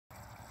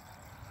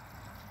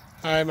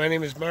Hi, my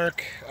name is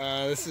Mark.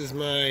 This is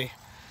my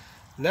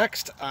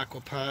next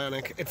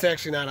aquaponic. It's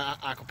actually not an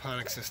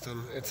aquaponic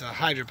system. It's a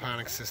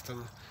hydroponic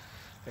system.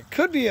 It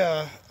could be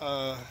a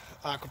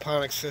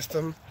aquaponic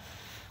system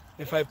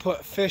if I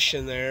put fish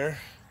in there.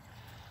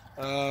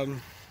 So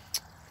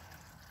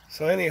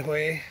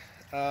anyway,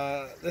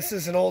 this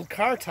is an old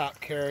car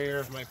top carrier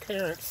of my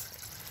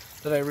parents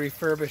that I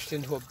refurbished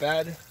into a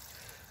bed.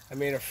 I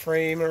made a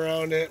frame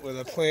around it with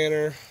a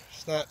planter.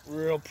 It's not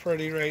real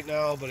pretty right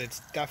now, but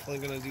it's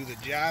definitely going to do the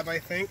job, I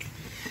think.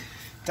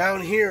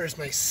 Down here is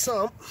my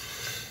sump,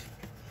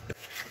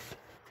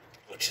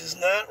 which is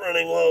not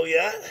running low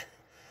yet.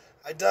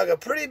 I dug a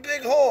pretty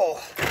big hole.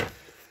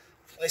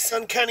 My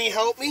son Kenny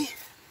helped me.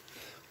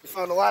 We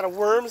found a lot of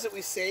worms that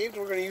we saved.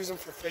 We're going to use them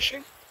for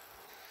fishing.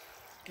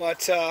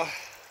 But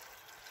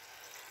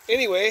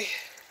anyway,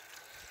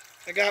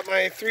 I got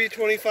my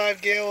 325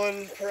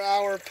 gallon per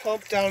hour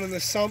pump down in the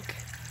sump.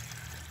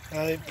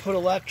 I put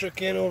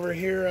electric in over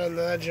here on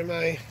the edge of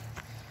my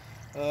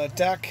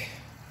deck.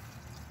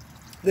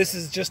 This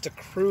is just a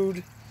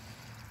crude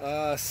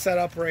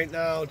setup right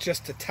now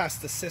just to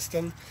test the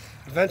system.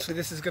 Eventually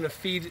this is going to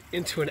feed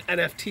into an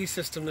NFT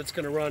system that's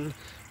going to run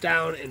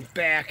down and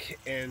back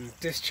and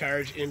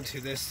discharge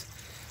into this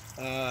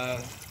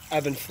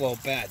ebb and flow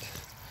bed.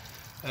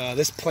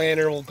 This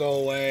planter will go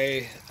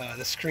away.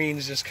 The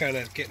screen's just kind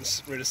of getting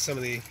rid of some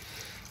of the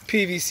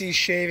PVC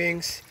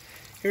shavings.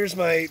 Here's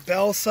my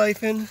bell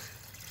siphon,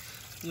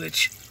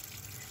 which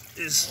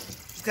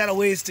is got a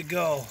ways to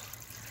go.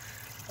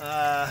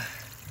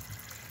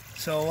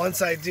 So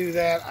once I do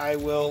that, I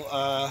will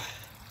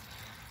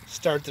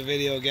start the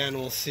video again.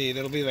 We'll see.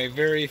 That'll be my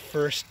very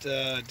first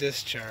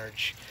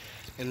discharge.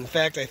 And in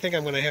fact, I think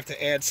I'm going to have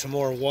to add some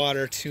more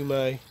water to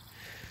my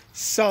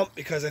sump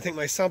because I think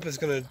my sump is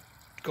going to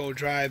go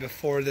dry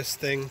before this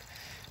thing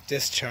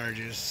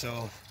discharges.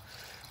 So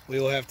we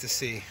will have to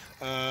see.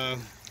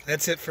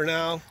 That's it for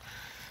now.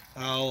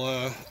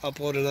 I'll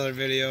upload another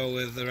video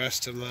with the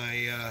rest of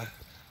my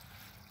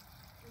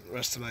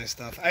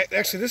stuff.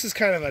 Actually, this is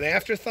kind of an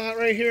afterthought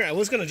right here. I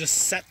was going to just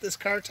set this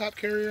car top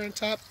carrier on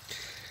top,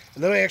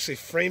 and then I actually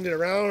framed it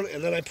around,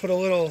 and then I put a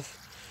little,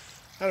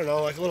 I don't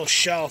know, like a little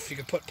shelf. You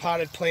could put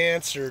potted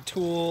plants or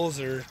tools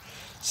or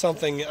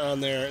something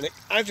on there, and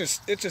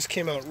it just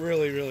came out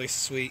really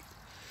sweet.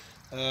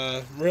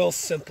 Real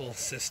simple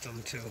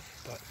system too.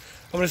 But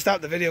I'm going to stop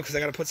the video because I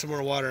got to put some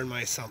more water in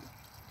my sump.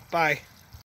 Bye.